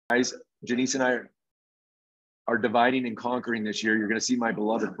Guys, Janice and I are dividing and conquering this year. You're going to see my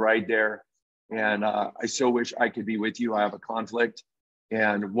beloved bride there. And I so wish I could be with you. I have a conflict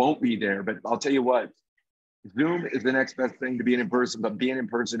and won't be there. But I'll tell you what, Zoom is the next best thing to being in person, but being in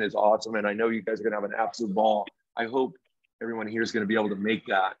person is awesome. And I know you guys are going to have an absolute ball. I hope everyone here is going to be able to make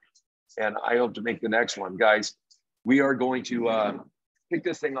that. And I hope to make the next one. Guys, we are going to kick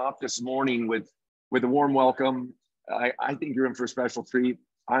this thing off this morning with a warm welcome. I think you're in for a special treat.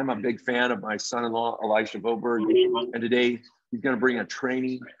 I'm a big fan of my son-in-law, Elisha Voetberg, and today he's going to bring a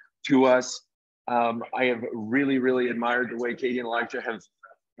training to us. I have really, really admired the way Katie and Elisha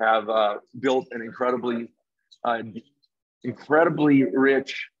have built an incredibly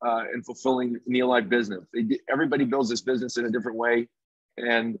rich and fulfilling Neolife business. Everybody builds this business in a different way,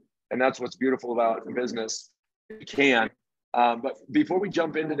 and that's what's beautiful about the business. It can. But before we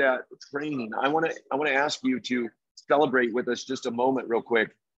jump into that training, I want to ask you to celebrate with us just a moment real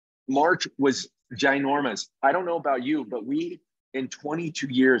quick. March was ginormous. I don't know about you, but we, in 22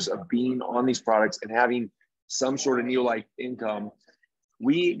 years of being on these products and having some sort of Neolife income,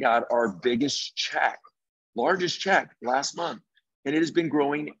 we got our biggest check, largest check last month. And it has been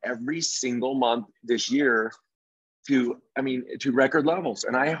growing every single month this year to record levels.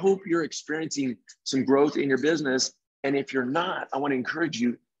 And I hope you're experiencing some growth in your business. And if you're not, I want to encourage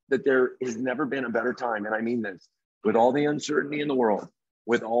you that there has never been a better time. And I mean this, with all the uncertainty in the world,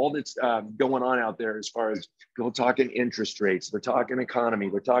 with all that's going on out there, as far as people talking interest rates, they're talking economy,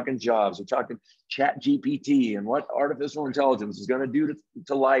 they're talking jobs, they're talking chat GPT and what artificial intelligence is going to do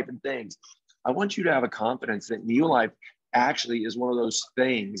to life and things. I want you to have a confidence that Neolife actually is one of those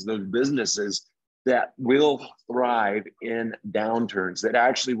things, those businesses that will thrive in downturns, that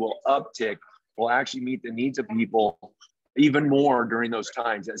actually will uptick, will actually meet the needs of people even more during those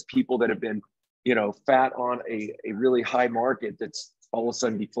times, as people that have been, fat on a really high market that's all of a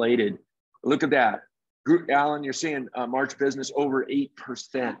sudden deflated. Look at that. Alan, you're seeing March business over 8%.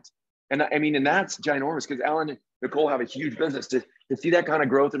 And that's ginormous, because Alan and Nicole have a huge business. To see that kind of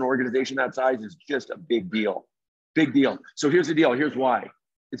growth in an organization that size is just a big deal. Big deal. So here's the deal. Here's why.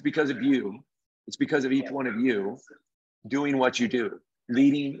 It's because of you. It's because of each one of you doing what you do,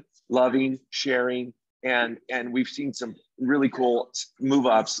 leading, loving, sharing. And we've seen some really cool move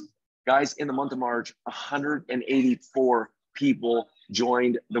ups. Guys, in the month of March, 184 people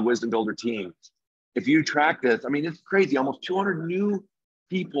joined the Wisdom Builder team. If you track this, it's crazy. Almost 200 new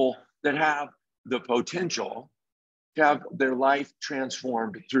people that have the potential to have their life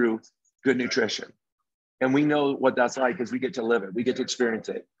transformed through good nutrition. And we know what that's like, because we get to live it. We get to experience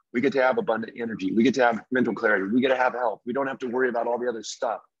it. We get to have abundant energy. We get to have mental clarity. We get to have health. We don't have to worry about all the other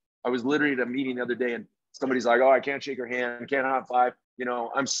stuff. I was literally at a meeting the other day, and somebody's like, "Oh, I can't shake your hand, can't high five,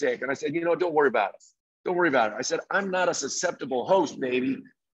 I'm sick." And I said, "Don't worry about it. Don't worry about it." I said, "I'm not a susceptible host, baby.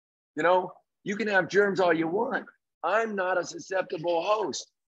 You can have germs all you want. I'm not a susceptible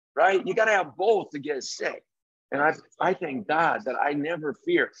host, right? You got to have both to get sick." And I thank God that I never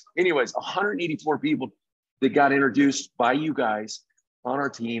fear. Anyways, 184 people that got introduced by you guys on our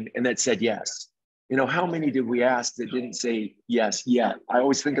team and that said yes. How many did we ask that didn't say yes yet? I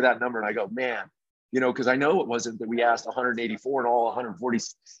always think of that number and I go, man, because I know it wasn't that we asked 184 and all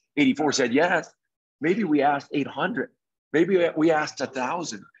 184 said yes. Maybe we asked 800. Maybe we asked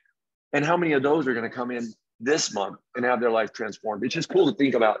 1,000. And how many of those are going to come in this month and have their life transformed? It's just cool to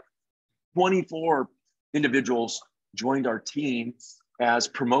think about. 24 individuals joined our team as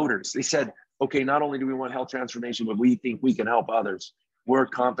promoters. They said, okay, not only do we want health transformation, but we think we can help others. We're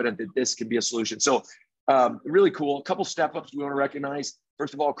confident that this can be a solution. So really cool. A couple step-ups we want to recognize.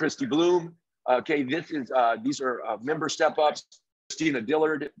 First of all, Christy Bloom. Okay, these are member step-ups. Christina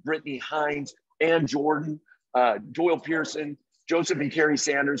Dillard, Brittany Hines, Ann Jordan, Doyle Pearson, Joseph and Carrie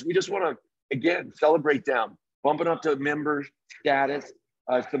Sanders. We just want to, again, celebrate them, bumping up to member status.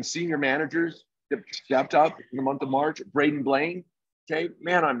 Some senior managers that stepped up in the month of March. Braden Blaine. Okay,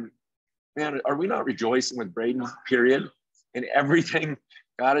 man, are we not rejoicing with Braden, period? And everything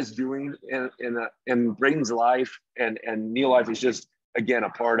God is doing in Braden's life, and Neolife is just, again, a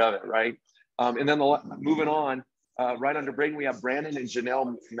part of it, right? And then moving on, right under Braden, we have Brandon and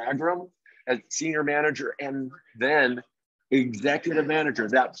Janelle Magram as senior manager, and then executive manager.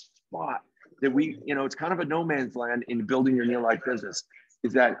 That spot that it's kind of a no man's land in building your Neolife business,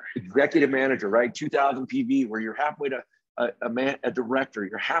 is that executive manager, right? 2,000 PV, where you're halfway to a director,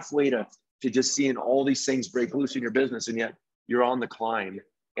 you're halfway to just seeing all these things break loose in your business, and yet you're on the climb.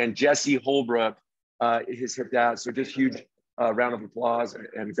 And Jesse Holbrook has hit that. So just huge round of applause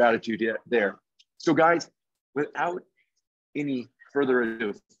and gratitude there. So guys, without any further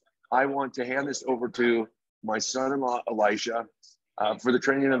ado, I want to hand this over to my son-in-law, Elisha. for the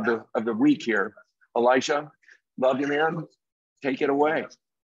training of the week here. Elisha, love you, man. Take it away.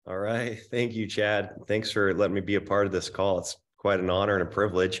 All right. Thank you, Chad. Thanks for letting me be a part of this call. It's quite an honor and a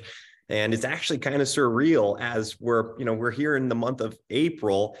privilege. And it's actually kind of surreal as we're here in the month of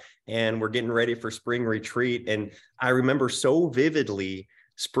April and we're getting ready for spring retreat. And I remember so vividly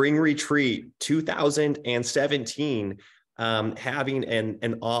spring retreat 2017, having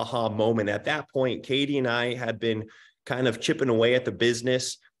an aha moment. At that point, Katie and I had been kind of chipping away at the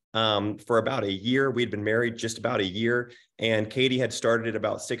business for about a year. We'd been married just about a year, and Katie had started it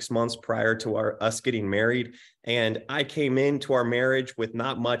about 6 months prior to us getting married. And I came into our marriage with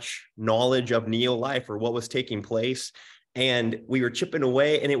not much knowledge of Neo-Life or what was taking place. And we were chipping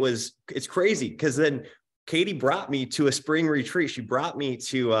away, and it's crazy because then Katie brought me to a spring retreat. She brought me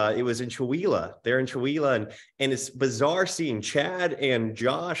to, it was in Chihuahua, there in Chihuahua. And it's bizarre seeing Chad and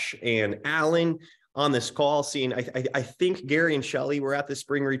Josh and Alan on this call, seeing, I think Gary and Shelly were at the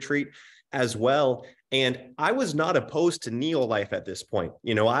spring retreat as well. And I was not opposed to Neo-Life at this point.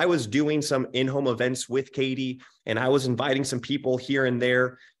 I was doing some in-home events with Katie, and I was inviting some people here and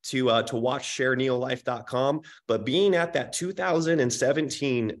there to watch shareneolife.com. But being at that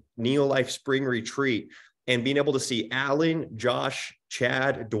 2017 Neo-Life spring retreat and being able to see Alan, Josh,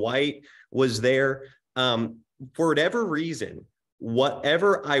 Chad, Dwight was there, for whatever reason,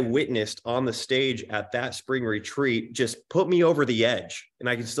 whatever I witnessed on the stage at that spring retreat just put me over the edge. And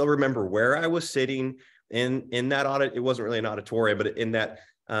I can still remember where I was sitting in that audit. It wasn't really an auditorium, but in that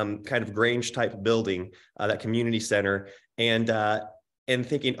kind of Grange type building, that community center, and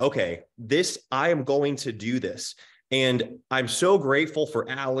thinking, okay, I am going to do this. And I'm so grateful for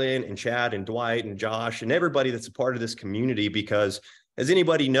Alan and Chad and Dwight and Josh and everybody that's a part of this community, because as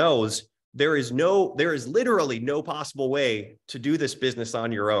anybody knows, there is literally no possible way to do this business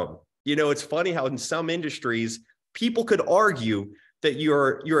on your own. It's funny how in some industries, people could argue that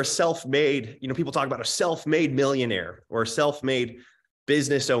you're a self-made, people talk about a self-made millionaire or a self-made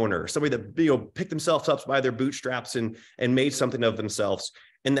business owner, somebody that, picked themselves up by their bootstraps and made something of themselves.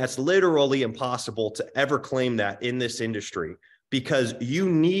 And that's literally impossible to ever claim that in this industry, because you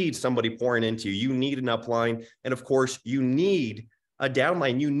need somebody pouring into you. You need an upline. And of course, you need a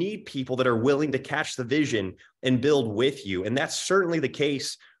downline. You need people that are willing to catch the vision and build with you. And that's certainly the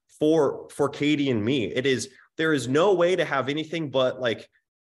case for Katie and me. There is no way to have anything but like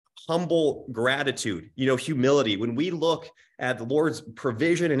humble gratitude, humility. When we look at the Lord's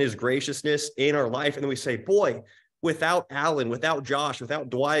provision and his graciousness in our life, and then we say, boy, without Alan, without Josh,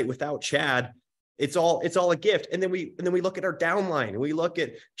 without Dwight, without Chad, it's all a gift. And then we look at our downline, and we look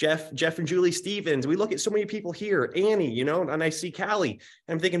at Jeff and Julie Stevens. We look at so many people here, Annie, and I see Callie,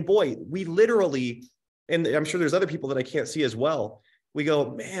 and I'm thinking, boy, we literally, and I'm sure there's other people that I can't see as well. We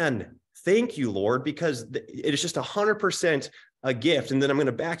go, man, thank you, Lord, because it is just 100% a gift. And then I'm going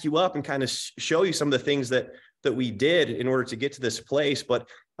to back you up and kind of show you some of the things that we did in order to get to this place. But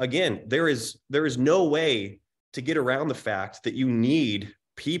again, there is no way to get around the fact that you need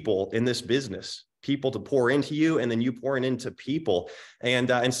people in this business, people to pour into you, and then you pouring into people.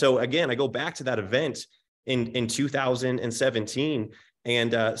 And so again, I go back to that event in 2017,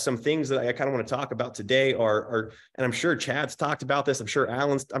 and some things that I kind of want to talk about today are, and I'm sure Chad's talked about this, I'm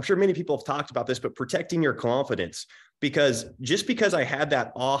sure many people have talked about this, but protecting your confidence. Because just because I had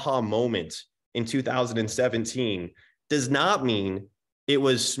that aha moment in 2017 does not mean it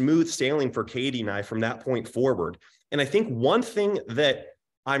was smooth sailing for Katie and I from that point forward. And I think one thing that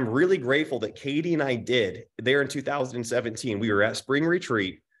I'm really grateful that Katie and I did there in 2017, we were at spring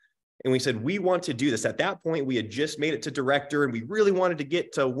retreat, and we said, we want to do this. At that point, we had just made it to director, and we really wanted to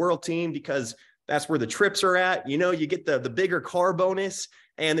get to world team because that's where the trips are at. You get the bigger car bonus,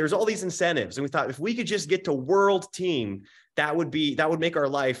 and there's all these incentives. And we thought if we could just get to world team, that would make our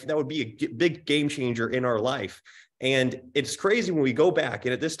life, that would be a big game changer in our life. And it's crazy when we go back.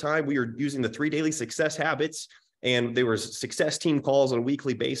 And at this time, we were using the 3 daily success habits, and there was success team calls on a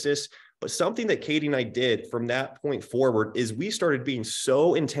weekly basis. But something that Katie and I did from that point forward is we started being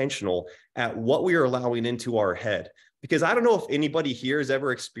so intentional at what we are allowing into our head. Because I don't know if anybody here has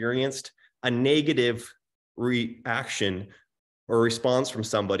ever experienced a negative reaction or response from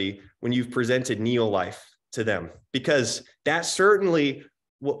somebody when you've presented Neo-Life to them, because that certainly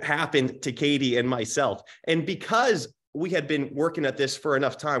what happened to Katie and myself. And because we had been working at this for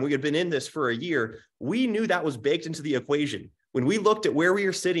enough time, we had been in this for a year, we knew that was baked into the equation. When we looked at where we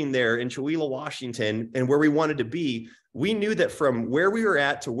were sitting there in Chihuahua, Washington, and where we wanted to be, we knew that from where we were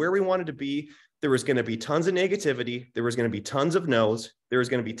at to where we wanted to be, there was going to be tons of negativity. There was going to be tons of no's. There was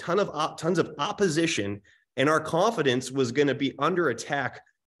going to be tons of opposition, and our confidence was going to be under attack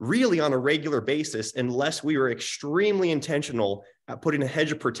really on a regular basis unless we were extremely intentional putting a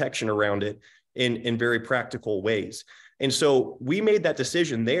hedge of protection around it in very practical ways. And so we made that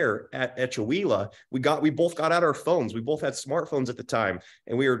decision there at Chihuahua. We both got out our phones. We both had smartphones at the time.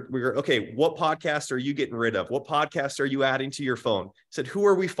 And we were, okay, what podcasts are you getting rid of? What podcasts are you adding to your phone? I said, who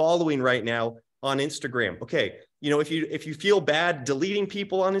are we following right now on Instagram? Okay. If you feel bad deleting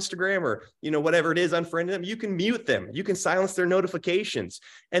people on Instagram or, whatever it is, unfriending them, you can mute them. You can silence their notifications.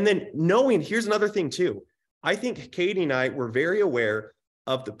 And then here's another thing too. I think Katie and I were very aware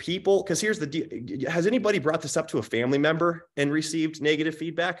of the people, because here's the deal. Has anybody brought this up to a family member and received negative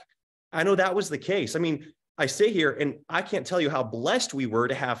feedback? I know that was the case. I mean, I sit here and I can't tell you how blessed we were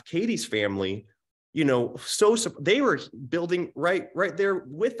to have Katie's family, so they were building right there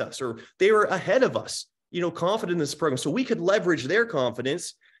with us, or they were ahead of us, confident in this program. So we could leverage their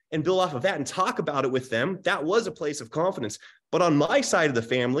confidence and build off of that and talk about it with them. That was a place of confidence. But on my side of the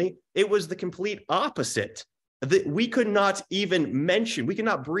family, it was the complete opposite. That we could not even mention, we could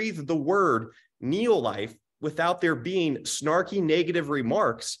not breathe the word Neolife without there being snarky negative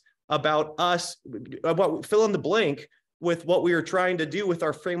remarks about us, about fill in the blank with what we were trying to do with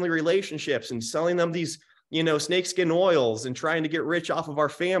our family relationships and selling them these, snakeskin oils and trying to get rich off of our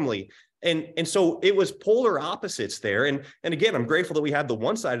family. And so it was polar opposites there. And again, I'm grateful that we had the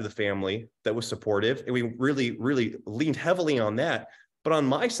one side of the family that was supportive, and we really, really leaned heavily on that. But on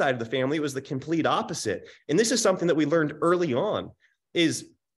my side of the family, it was the complete opposite. And this is something that we learned early on, is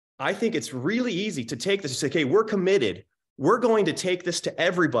I think it's really easy to take this and say, okay, we're committed. We're going to take this to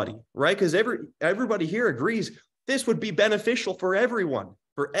everybody, right? Because everybody here agrees this would be beneficial for everyone,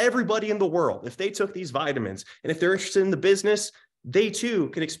 for everybody in the world, if they took these vitamins. And if they're interested in the business, they too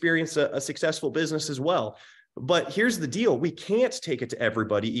can experience a successful business as well. But here's the deal. We can't take it to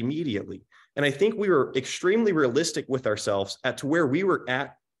everybody immediately. And I think we were extremely realistic with ourselves at to where we were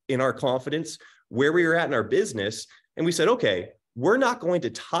at in our confidence, where we were at in our business. And we said, okay, we're not going to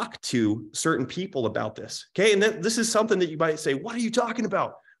talk to certain people about this. Okay. And this is something that you might say, what are you talking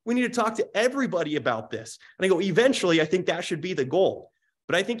about? We need to talk to everybody about this. And I go, eventually, I think that should be the goal.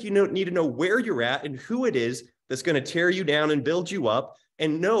 But I think you need to know where you're at and who it is that's going to tear you down and build you up.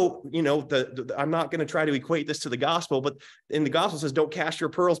 And know, I'm not going to try to equate this to the gospel, but in the gospel says, don't cast your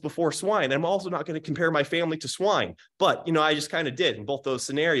pearls before swine. I'm also not going to compare my family to swine, but, I just kind of did in both those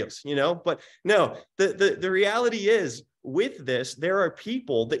scenarios, but no, the reality is with this, there are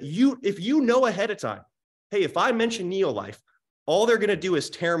people that if you know ahead of time, hey, if I mention Neolife, all they're going to do is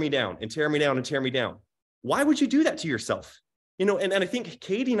tear me down and tear me down and tear me down. Why would you do that to yourself? And I think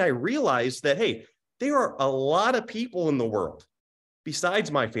Katie and I realized that, hey, there are a lot of people in the world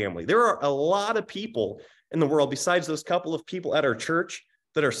besides my family. There are a lot of people in the world besides those couple of people at our church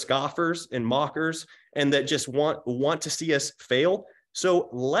that are scoffers and mockers and that just want to see us fail. So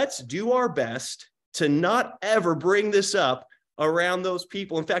let's do our best to not ever bring this up around those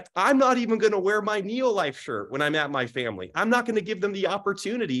people. In fact, I'm not even going to wear my Neolife shirt when I'm at my family. I'm not going to give them the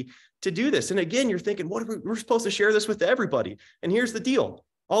opportunity to do this. And again, you're thinking, we're supposed to share this with everybody. And here's the deal.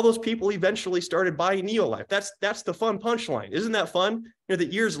 All those people eventually started buying Neolife. That's the fun punchline. Isn't that fun?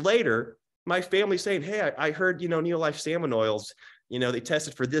 That years later, my family saying, hey, I heard, Neolife salmon oils, they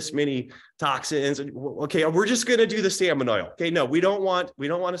tested for this many toxins. And okay, we're just going to do the salmon oil. Okay, no, we don't want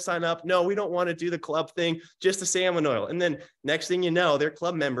to sign up. No, we don't want to do the club thing, just the salmon oil. And then next thing you know, they're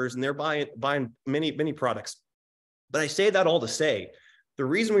club members and they're buying many, many products. But I say that all to say, the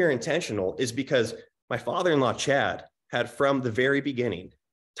reason we are intentional is because my father-in-law, Chad, had from the very beginning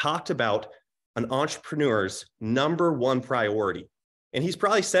talked about an entrepreneur's number one priority. And he's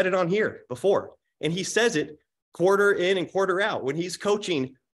probably said it on here before. And he says it quarter in and quarter out when he's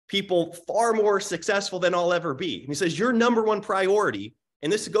coaching people far more successful than I'll ever be. And he says, your number one priority,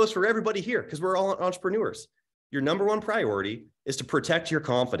 and this goes for everybody here because we're all entrepreneurs, your number one priority is to protect your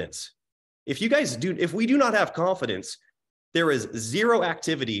confidence. If we do not have confidence, there is zero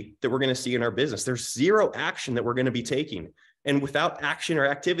activity that we're going to see in our business. There's zero action that we're going to be taking. And without action or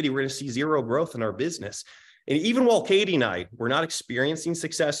activity, we're going to see zero growth in our business. And even while Katie and I were not experiencing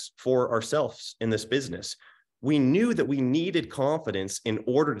success for ourselves in this business, we knew that we needed confidence in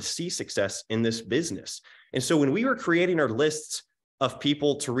order to see success in this business. And so when we were creating our lists of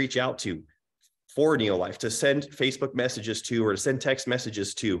people to reach out to for Neolife, to send Facebook messages to, or to send text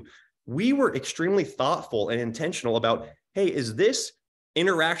messages to, we were extremely thoughtful and intentional about, hey, is this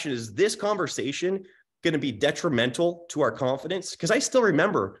interaction, is this conversation going to be detrimental to our confidence? Because I still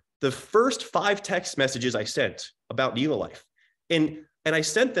remember the first 5 text messages I sent about Neolife. And I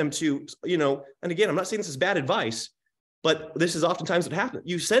sent them to, and again, I'm not saying this is bad advice, but this is oftentimes what happens.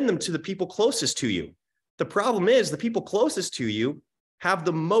 You send them to the people closest to you. The problem is the people closest to you have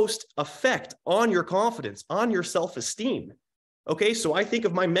the most effect on your confidence, on your self-esteem. Okay. So I think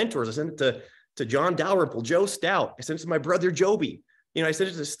of my mentors. I sent it to John Dalrymple, Joe Stout. I sent it to my brother, Joby. I sent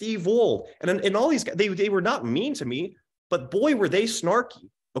it to Steve Wold, and all these guys, they were not mean to me, but boy, were they snarky.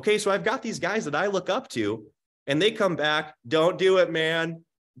 Okay. So I've got these guys that I look up to, and they come back, don't do it, man.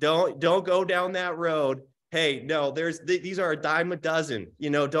 Don't go down that road. Hey, no, these are a dime a dozen,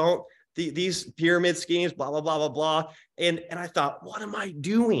 don't these pyramid schemes, blah, blah, blah, blah, blah. And I thought, what am I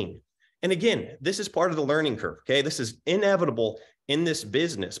doing? And again, this is part of the learning curve. Okay. This is inevitable in this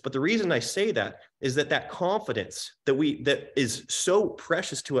business. But the reason I say that is that confidence that is so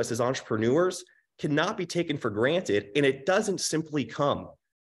precious to us as entrepreneurs cannot be taken for granted. And it doesn't simply come.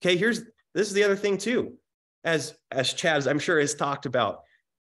 Okay. This is the other thing too, as Chad, I'm sure, has talked about.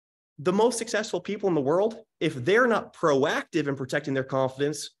 The most successful people in the world, if they're not proactive in protecting their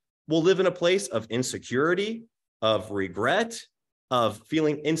confidence, will live in a place of insecurity, of regret, of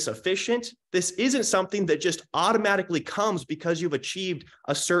feeling insufficient. This isn't something that just automatically comes because you've achieved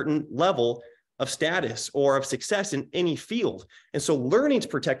a certain level of status or of success in any field. And so learning to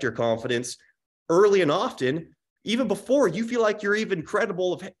protect your confidence early and often, even before you feel like you're even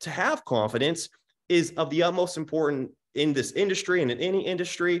credible to have confidence, is of the utmost importance in this industry and in any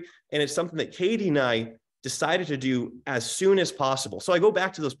industry. And it's something that Katie and I decided to do as soon as possible. So I go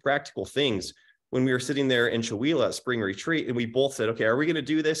back to those practical things when we were sitting there in Chihuahua at spring retreat, and we both said, okay, are we going to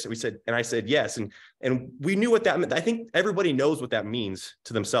do this? And I said, yes. And we knew what that meant. I think everybody knows what that means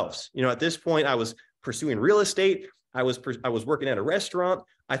to themselves. At this point I was pursuing real estate. I was working at a restaurant.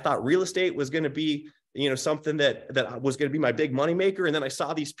 I thought real estate was going to be something that was going to be my big moneymaker. And then I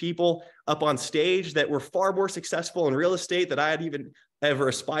saw these people up on stage that were far more successful in real estate than I had even ever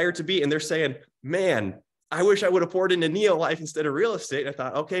aspired to be. And they're saying, man, I wish I would have poured into Neolife instead of real estate. And I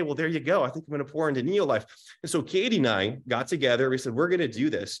thought, okay, well, there you go. I think I'm going to pour into Neolife. And so Katie and I got together. We said, we're going to do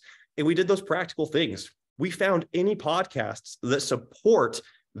this. And we did those practical things. We found any podcasts that support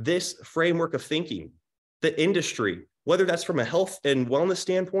this framework of thinking, the industry, whether that's from a health and wellness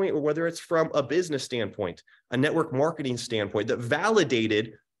standpoint, or whether it's from a business standpoint, a network marketing standpoint, that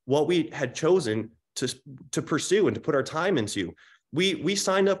validated what we had chosen to pursue and to put our time into. We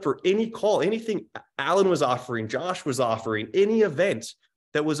signed up for any call, anything Alan was offering, Josh was offering, any event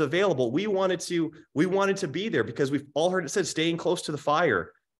that was available. We wanted to be there because we've all heard it said, staying close to the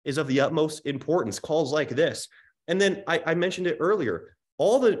fire is of the utmost importance. Calls like this. And then I mentioned it earlier,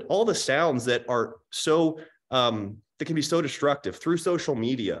 all the sounds that are so, that can be so destructive through social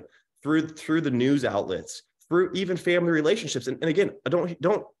media, through the news outlets, through even family relationships. And again,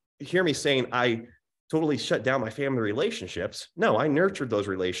 don't hear me saying I totally shut down my family relationships. No, I nurtured those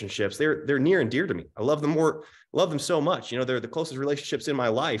relationships. They're near and dear to me. I love them so much. They're the closest relationships in my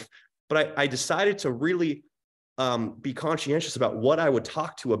life. But I decided to really be conscientious about what I would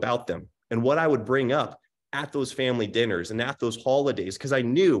talk to about them and what I would bring up at those family dinners and at those holidays, because I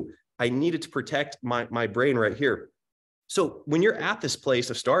knew I needed to protect my brain right here. So when you're at this place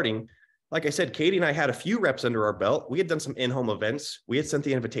of starting, like I said, Katie and I had a few reps under our belt. We had done some in-home events. We had sent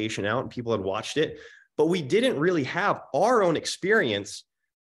the invitation out and people had watched it, but we didn't really have our own experience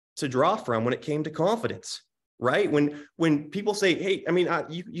to draw from when it came to confidence, right? When people say, hey,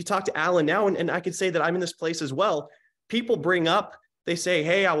 you talk to Alan now, and I could say that I'm in this place as well. People bring up, they say,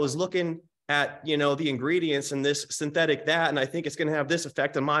 hey, I was looking at, the ingredients and this synthetic that, and I think it's going to have this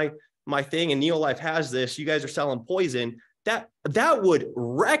effect on my thing. And Neolife has this, you guys are selling poison. That would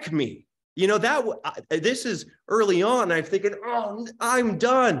wreck me. This is early on. I'm thinking, oh, I'm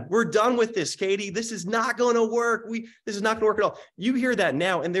done. We're done with this, Katie. This is not going to work. This is not going to work at all. You hear that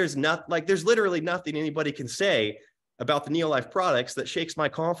now, and there's literally nothing anybody can say about the Neolife products that shakes my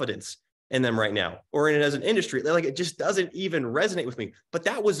confidence in them right now, or in it as an industry. It just doesn't even resonate with me. But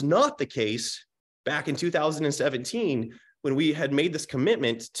that was not the case back in 2017 when we had made this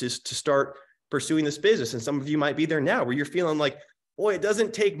commitment to start pursuing this business. And some of you might be there now where you're feeling like, boy, it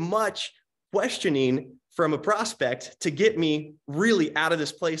doesn't take much questioning from a prospect to get me really out of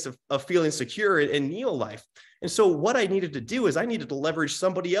this place of feeling secure in Neolife. And so what I needed to do is I needed to leverage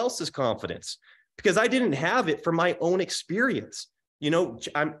somebody else's confidence, because I didn't have it from my own experience.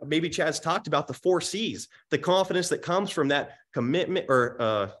 Maybe Chad's talked about the 4 C's, the confidence that comes from that commitment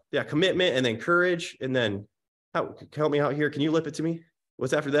commitment, and then courage. And then help me out here. Can you lip it to me?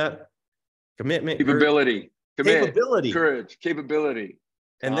 What's after that? Commitment, capability, capability, courage, capability,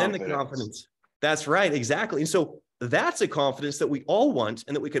 and then the confidence. That's right. Exactly. And so that's a confidence that we all want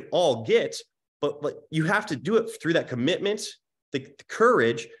and that we could all get, but you have to do it through that commitment, the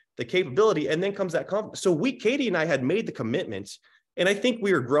courage, the capability, and then comes that confidence. So Katie and I had made the commitment, and I think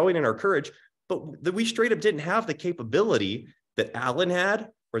we were growing in our courage, but we straight up didn't have the capability that Alan had,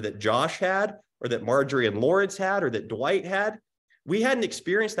 or that Josh had, or that Marjorie and Lawrence had, or that Dwight had. We hadn't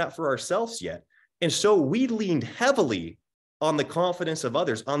experienced that for ourselves yet. And so we leaned heavily on the confidence of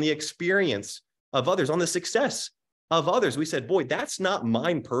others, on the experience of others, on the success of others. We said, boy, that's not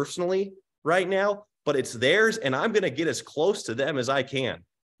mine personally right now, but it's theirs. And I'm going to get as close to them as I can.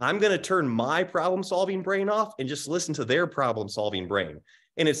 I'm going to turn my problem-solving brain off and just listen to their problem-solving brain.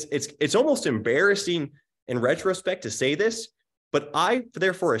 And it's almost embarrassing in retrospect to say this, but I,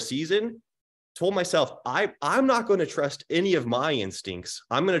 there for a season, told myself, I'm not going to trust any of my instincts.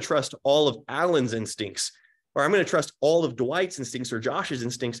 I'm going to trust all of Alan's instincts, or I'm going to trust all of Dwight's instincts or Josh's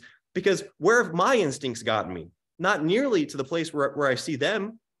instincts, because where have my instincts gotten me? Not nearly to the place where I see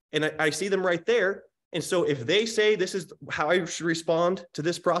them, and I see them right there. And so if they say this is how I should respond to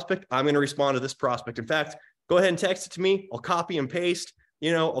this prospect, I'm going to respond to this prospect. In fact, go ahead and text it to me. I'll copy and paste,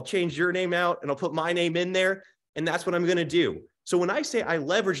 I'll change your name out and I'll put my name in there. And that's what I'm going to do. So when I say I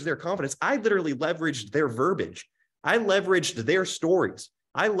leveraged their confidence, I literally leveraged their verbiage. I leveraged their stories.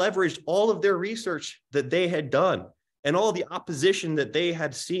 I leveraged all of their research that they had done and all the opposition that they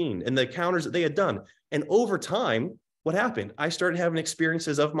had seen and the encounters that they had done. And over time, what happened? I started having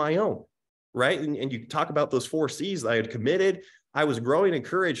experiences of my own, right? And you talk about those 4 C's that I had committed. I was growing in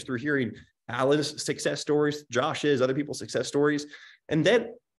courage through hearing Alan's success stories, Josh's, other people's success stories. And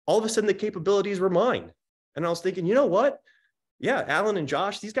then all of a sudden the capabilities were mine. And I was thinking, you know what? Yeah, Alan and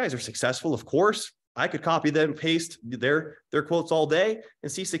Josh, these guys are successful. Of course, I could copy them, paste their quotes all day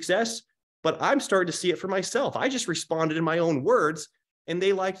and see success, but I'm starting to see it for myself. I just responded in my own words and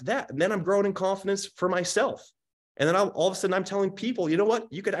they liked that. And then I'm growing in confidence for myself. And then all of a sudden I'm telling people, you know what?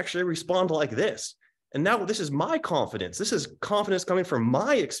 You could actually respond like this. And now this is my confidence. This is confidence coming from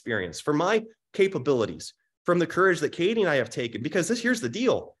my experience, from my capabilities, from the courage that Katie and I have taken. Because here's the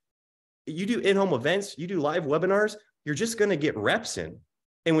deal. You do in-home events, you do live webinars, you're just going to get reps in.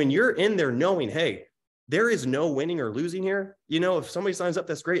 And when you're in there knowing, hey, there is no winning or losing here, if somebody signs up,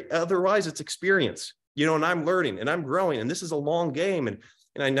 that's great. Otherwise, it's experience, and I'm learning and I'm growing. And this is a long game. And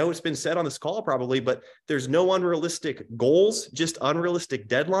I know it's been said on this call probably, but there's no unrealistic goals, just unrealistic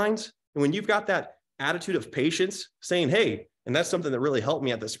deadlines. And when you've got that attitude of patience saying, hey, and that's something that really helped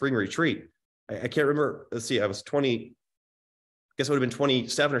me at the spring retreat. I can't remember. Let's see, I was 20, I guess it would have been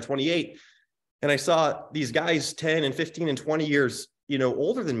 27 or 28. And I saw these guys 10 and 15 and 20 years,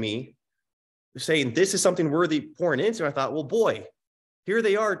 older than me saying, this is something worthy pouring into. I thought, well, boy, here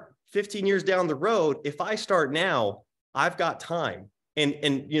they are 15 years down the road. If I start now, I've got time and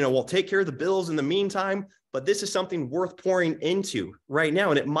we'll take care of the bills in the meantime, but this is something worth pouring into right now.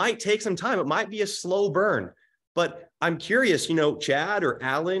 And it might take some time. It might be a slow burn, but I'm curious, Chad or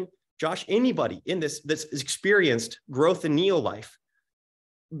Alan, Josh, anybody in this that's experienced growth in neo-life,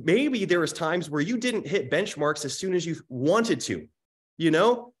 maybe there was times where you didn't hit benchmarks as soon as you wanted to,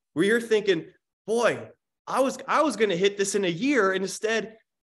 where you're thinking, boy, I was going to hit this in a year. And instead,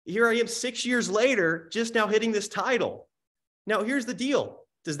 here I am 6 years later, just now hitting this title. Now, here's the deal.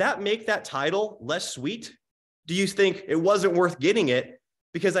 Does that make that title less sweet? Do you think it wasn't worth getting it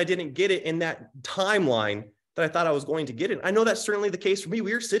because I didn't get it in that timeline that I thought I was going to get it? I know that's certainly the case for me.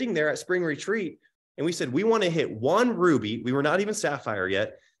 We were sitting there at spring retreat and we said, we want to hit 1 ruby. We were not even sapphire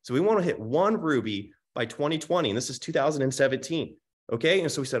yet. So we want to hit 1 ruby by 2020. And this is 2017. Okay.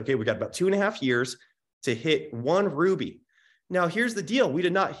 And so we said, okay, we got about 2.5 years to hit 1 ruby. Now, here's the deal. We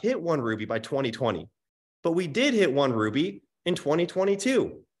did not hit 1 ruby by 2020, but we did hit 1 ruby in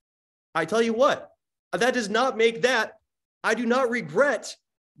 2022. I tell you what, that does not make that, I do not regret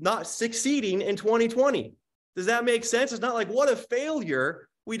not succeeding in 2020. Does that make sense? It's not like, what a failure.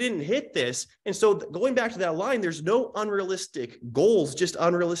 We didn't hit this. And so going back to that line, there's no unrealistic goals, just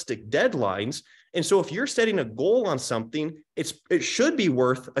unrealistic deadlines. And so if you're setting a goal on something, it should be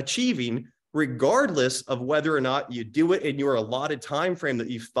worth achieving regardless of whether or not you do it in your allotted time frame that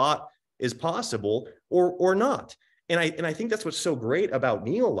you thought is possible or not. And I think that's what's so great about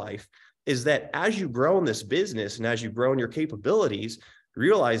neo-life is that as you grow in this business and as you grow in your capabilities, you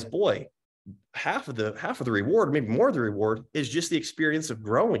realize, boy, half of the reward, maybe more of the reward, is just the experience of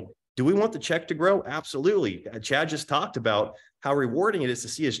growing. Do we want the check to grow? Absolutely. Chad just talked about how rewarding it is to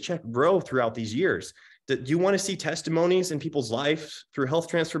see his check grow throughout these years. Do you want to see testimonies in people's lives through health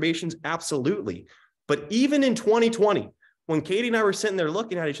transformations? Absolutely. But even in 2020, when Katie and I were sitting there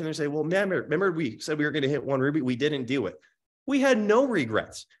looking at each other and say, well, man, remember we said we were going to hit 1 ruby? We didn't do it. We had no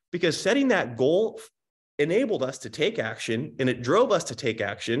regrets because setting that goal enabled us to take action and it drove us to take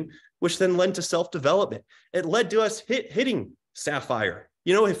action, which then led to self-development. It led to us hitting sapphire.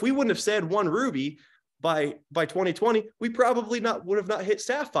 If we wouldn't have said 1 ruby by 2020, we probably would have not hit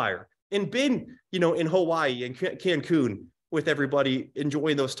sapphire and been, in Hawaii and Cancun with everybody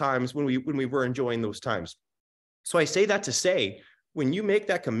enjoying those times when we were enjoying those times. So I say that to say, when you make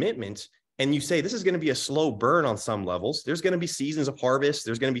that commitment and you say, this is going to be a slow burn on some levels, there's going to be seasons of harvest.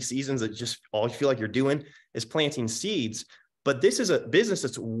 There's going to be seasons that just all you feel like you're doing is planting seeds. But this is a business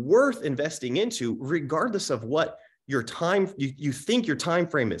that's worth investing into, regardless of what your time, you think your time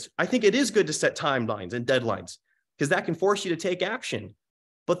frame is. I think it is good to set timelines and deadlines because that can force you to take action.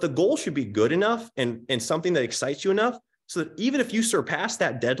 But the goal should be good enough and something that excites you enough so that even if you surpass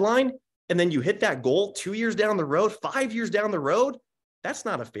that deadline and then you hit that goal 2 years down the road, 5 years down the road, that's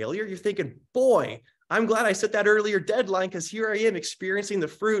not a failure. You're thinking, boy, I'm glad I set that earlier deadline because here I am experiencing the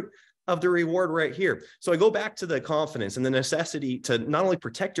fruit of the reward right here. So I go back to the confidence and the necessity to not only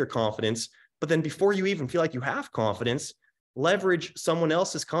protect your confidence, but then before you even feel like you have confidence, leverage someone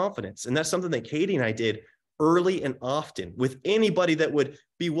else's confidence. And that's something that Katie and I did early and often with anybody that would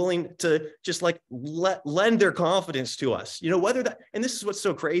be willing to just like lend their confidence to us, whether that, and this is what's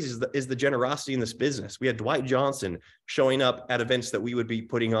so crazy is the generosity in this business. We had Dwight Johnson showing up at events that we would be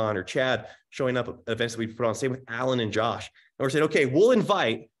putting on, or Chad showing up at events that we put on, same with Alan and Josh. And we're saying, okay, we'll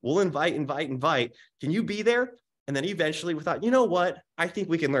invite. Can you be there? And then eventually we thought, you know what? I think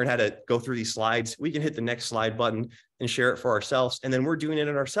we can learn how to go through these slides. We can hit the next slide button and share it for ourselves. And then we're doing it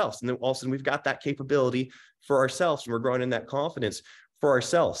in ourselves. And then all of a sudden we've got that capability for ourselves and we're growing in that confidence for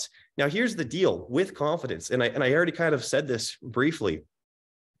ourselves. Now, here's the deal with confidence. And I already kind of said this briefly.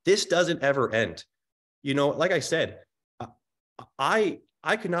 This doesn't ever end. Like I said, I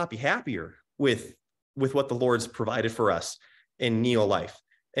could not be happier with what the Lord's provided for us in Neo Life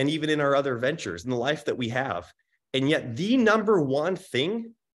and even in our other ventures and the life that we have. And yet the number one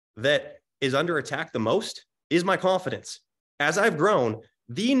thing that is under attack the most is my confidence. As I've grown,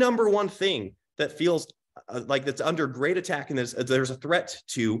 the number one thing that feels like that's under great attack and there's a threat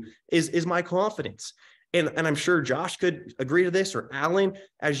to is my confidence. And I'm sure Josh could agree to this, or Alan.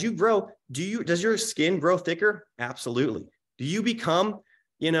 As you grow, does your skin grow thicker? Absolutely. Do you become,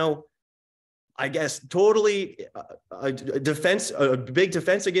 I guess, totally a big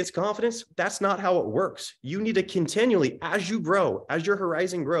defense against confidence? That's not how it works. You need to continually, as you grow, as your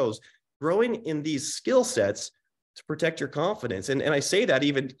horizon grows, growing in these skill sets to protect your confidence. And I say that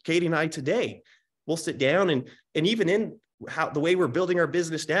even Katie and I today, we'll sit down and even in the way we're building our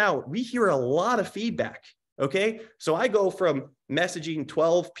business now, we hear a lot of feedback. Okay. So I go from messaging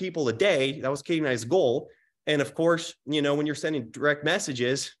 12 people a day. That was Katie and I's goal. And of course, when you're sending direct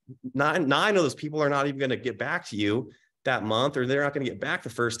messages, nine of those people are not even going to get back to you that month, or they're not going to get back the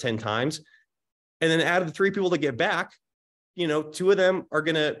first 10 times. And then out of the 3 people that get back, 2 of them are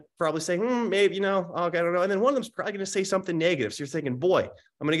going to probably say, maybe, I don't know. And then one of them's probably going to say something negative. So you're thinking, boy,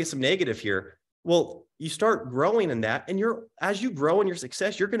 I'm going to get some negative here. Well, you start growing in that. And as you grow in your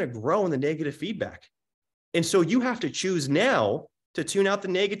success, you're going to grow in the negative feedback. And so you have to choose now to tune out the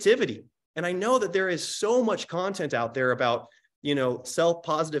negativity. And I know that there is so much content out there about,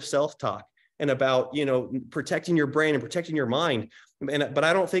 positive self-talk and about, protecting your brain and protecting your mind. But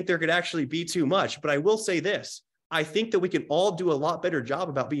I don't think there could actually be too much. But I will say this. I think that we can all do a lot better job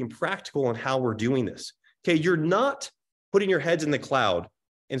about being practical on how we're doing this. Okay. You're not putting your heads in the cloud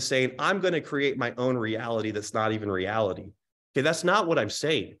and saying, I'm going to create my own reality that's not even reality. Okay. That's not what I'm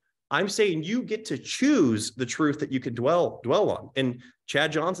saying. I'm saying you get to choose the truth that you could dwell on. And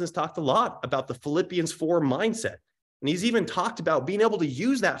Chad Johnson's talked a lot about the Philippians 4 mindset. And he's even talked about being able to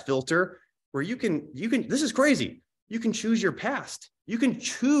use that filter where you can, this is crazy. You can choose your past. You can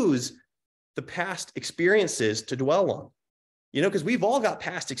choose the past experiences to dwell on, because we've all got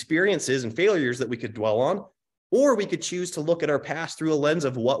past experiences and failures that we could dwell on, or we could choose to look at our past through a lens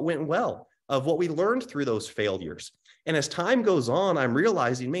of what went well, of what we learned through those failures. And as time goes on, I'm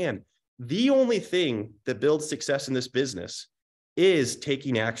realizing, man, the only thing that builds success in this business is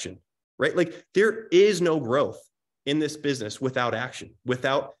taking action, right? Like there is no growth in this business without action,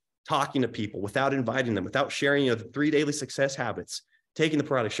 without talking to people, without inviting them, without sharing, the 3 daily success habits, taking the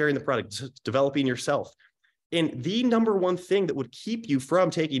product, sharing the product, developing yourself. And the number one thing that would keep you from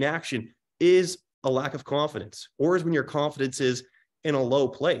taking action is a lack of confidence, or is when your confidence is in a low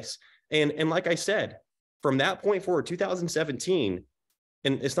place. And like I said, from that point forward, 2017,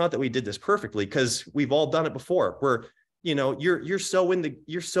 and it's not that we did this perfectly because we've all done it before, where, you're so in the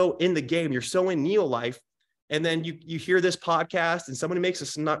game, you're so in Neo Life. And then you hear this podcast and somebody makes a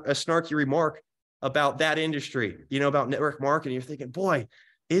snarky remark about that industry, about network marketing. You're thinking, boy,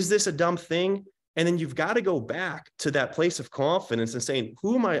 is this a dumb thing? And then you've got to go back to that place of confidence and saying,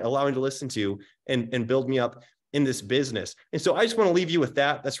 who am I allowing to listen to and build me up in this business? And so I just want to leave you with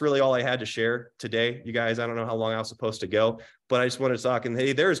that. That's really all I had to share today. You guys, I don't know how long I was supposed to go, but I just wanted to talk. And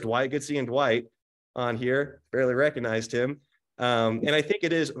hey, there's Dwight. Good seeing Dwight on here. Barely recognized him. And I think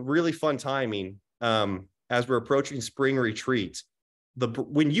it is really fun timing as we're approaching spring retreat.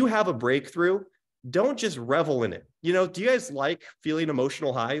 when you have a breakthrough, don't just revel in it. You know, do you guys like feeling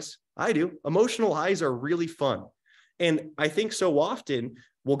emotional highs? I do. Emotional highs are really fun. And I think so often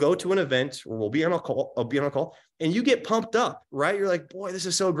we'll go to an event or we'll be on a call, and you get pumped up, right? You're like, boy, this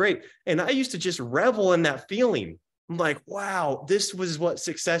is so great. And I used to just revel in that feeling. I'm like, wow, this was what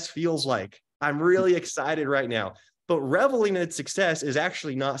success feels like. I'm really excited right now. But reveling in success is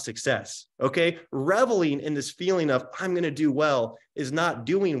actually not success. Okay. Reveling in this feeling of I'm going to do well is not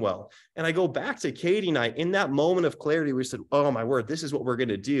doing well. And I go back to Katie and I in that moment of clarity, we said, oh my word, this is what we're going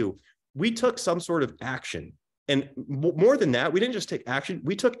to do. We took some sort of action. And more than that, we didn't just take action.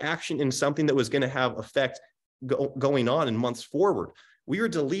 We took action in something that was going to have effect going on in months forward. We were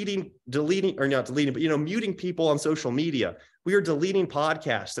deleting, or not deleting, but, muting people on social media. We were deleting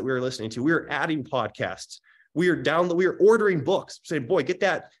podcasts that we were listening to. We were adding podcasts. We were ordering books, saying, boy, get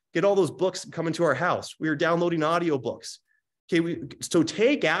all those books coming to our house. We were downloading audiobooks. Okay. So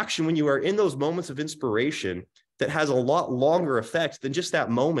take action when you are in those moments of inspiration that has a lot longer effect than just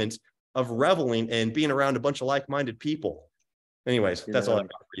that moment of reveling and being around a bunch of like-minded people. Anyways, that's all I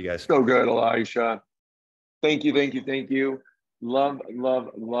got for you guys. So good, Elisha. Thank you. Love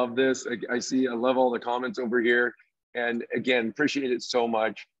this. I love all the comments over here. And again, appreciate it so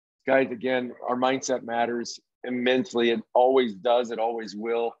much. Guys, again, our mindset matters immensely. It always does. It always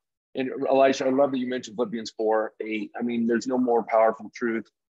will. And Elisha, I love that you mentioned Philippians 4:8. I mean, there's no more powerful truth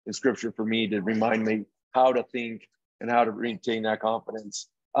in scripture for me to remind me how to think and how to retain that confidence.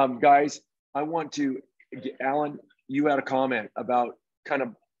 Guys, I want to, Alan, you had a comment about kind of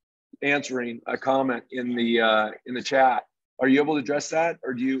answering a comment in the chat. Are you able to address that,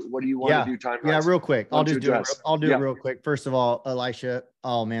 or what do you want to do time? Yeah, real quick. I'll do it real quick. First of all, Elisha,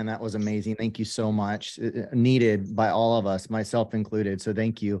 oh man, that was amazing. Thank you so much. Needed by all of us, myself included. So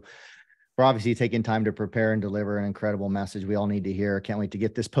thank you for obviously taking time to prepare and deliver an incredible message we all need to hear. Can't wait to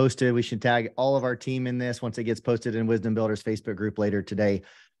get this posted. We should tag all of our team in this once it gets posted in Wisdom Builders Facebook group later today.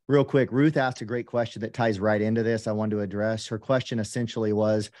 Real quick, Ruth asked a great question that ties right into this. I wanted to address. Her question essentially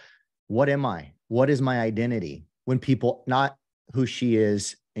was, what am I? What is my identity? When people, not who she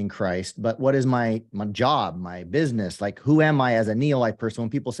is in Christ, but what is my job, my business? Like, who am I as a Neo-Life person?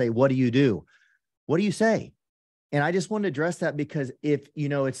 When people say, what do you do? What do you say? And I just wanted to address that because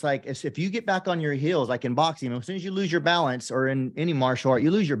it's like, if you get back on your heels, like in boxing, as soon as you lose your balance, or in any martial art,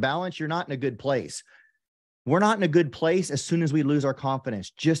 you lose your balance, you're not in a good place. We're not in a good place as soon as we lose our confidence,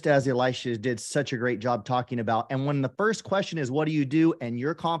 just as Elisha did such a great job talking about. And when the first question is, what do you do? And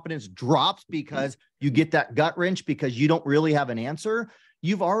your confidence drops because you get that gut wrench because you don't really have an answer,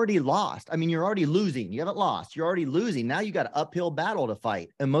 you've already lost. I mean, you're already losing. You haven't lost. You're already losing. Now you got an uphill battle to fight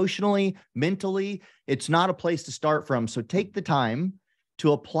emotionally, mentally. It's not a place to start from. So take the time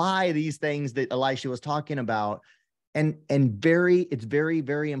to apply these things that Elisha was talking about. And it's very,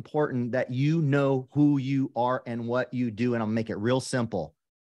 very important that you know who you are and what you do. And I'll make it real simple.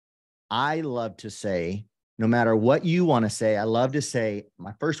 I love to say, no matter what you want to say, I love to say,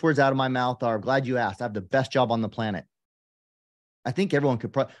 my first words out of my mouth are, glad you asked. I have the best job on the planet. I think everyone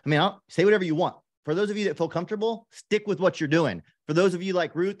could I'll say whatever you want. For those of you that feel comfortable, stick with what you're doing. For those of you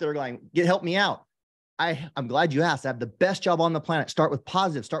like Ruth that are going, help me out. I'm glad you asked. I have the best job on the planet. Start with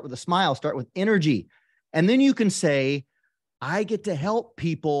positive, start with a smile, start with energy. And then you can say, I get to help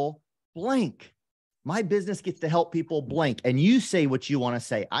people blank. My business gets to help people blank. And you say what you want to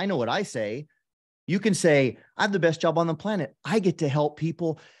say. I know what I say. You can say, I have the best job on the planet. I get to help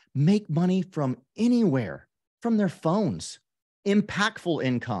people make money from anywhere, from their phones, impactful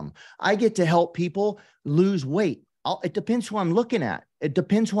income. I get to help people lose weight. It depends who I'm looking at. It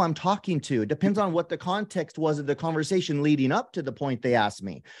depends who I'm talking to. It depends on what the context was of the conversation leading up to the point they asked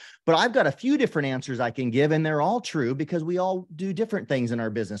me. But I've got a few different answers I can give, and they're all true because we all do different things in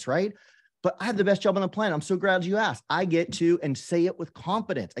our business, right? But I have the best job on the planet. I'm so glad you asked. I get to, and say it with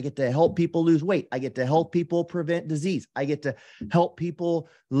confidence, I get to help people lose weight. I get to help people prevent disease. I get to help people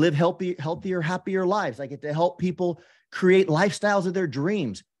live healthier, happier lives. I get to help people create lifestyles of their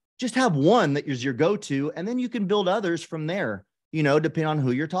dreams. Just have one that is your go-to, and then you can build others from there, depending on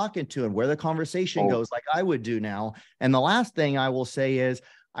who you're talking to and where the conversation goes, like I would do now. And the last thing I will say is,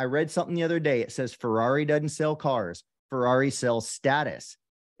 I read something the other day. It says Ferrari doesn't sell cars. Ferrari sells status.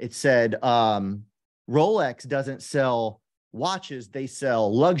 It said Rolex doesn't sell watches. They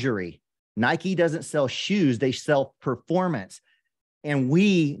sell luxury. Nike doesn't sell shoes. They sell performance. And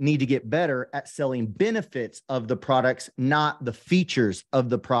we need to get better at selling benefits of the products, not the features of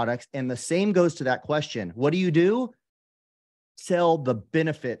the products. And the same goes to that question. What do you do? Sell the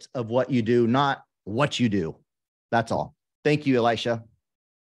benefits of what you do, not what you do. That's all. Thank you, Elisha.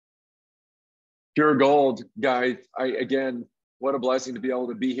 Pure gold, guys. Again, What a blessing to be able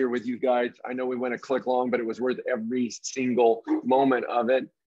to be here with you guys. I know we went a click long, but it was worth every single moment of it.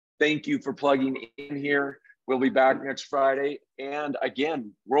 Thank you for plugging in here. We'll be back next Friday. And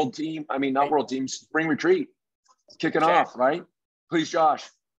again, spring retreat. Kicking off, right? Please, Josh.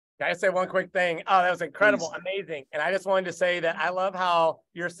 Can I say one quick thing? Oh, that was incredible, please. Amazing. And I just wanted to say that I love how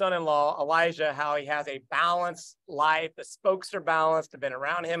your son-in-law, Elijah, how he has a balanced life. The spokes are balanced. I've been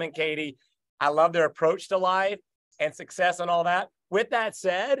around him and Katie. I love their approach to life and success and all that. With that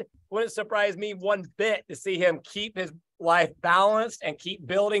said, wouldn't surprise me one bit to see him keep his life balanced and keep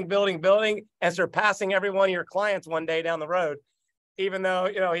building and surpassing every one of your clients one day down the road, even though,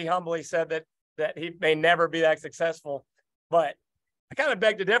 he humbly said that he may never be that successful. But I kind of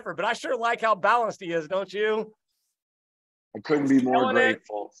beg to differ, but I sure like how balanced he is, don't you? I couldn't be more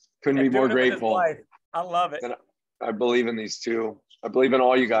grateful. Couldn't be more grateful. I love it. And I believe in these two. I believe in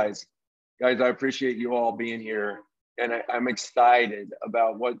all you guys. Guys, I appreciate you all being here. And I'm excited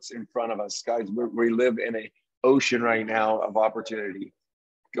about what's in front of us. Guys, we live in an ocean right now of opportunity.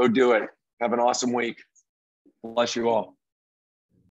 Go do it. Have an awesome week. Bless you all.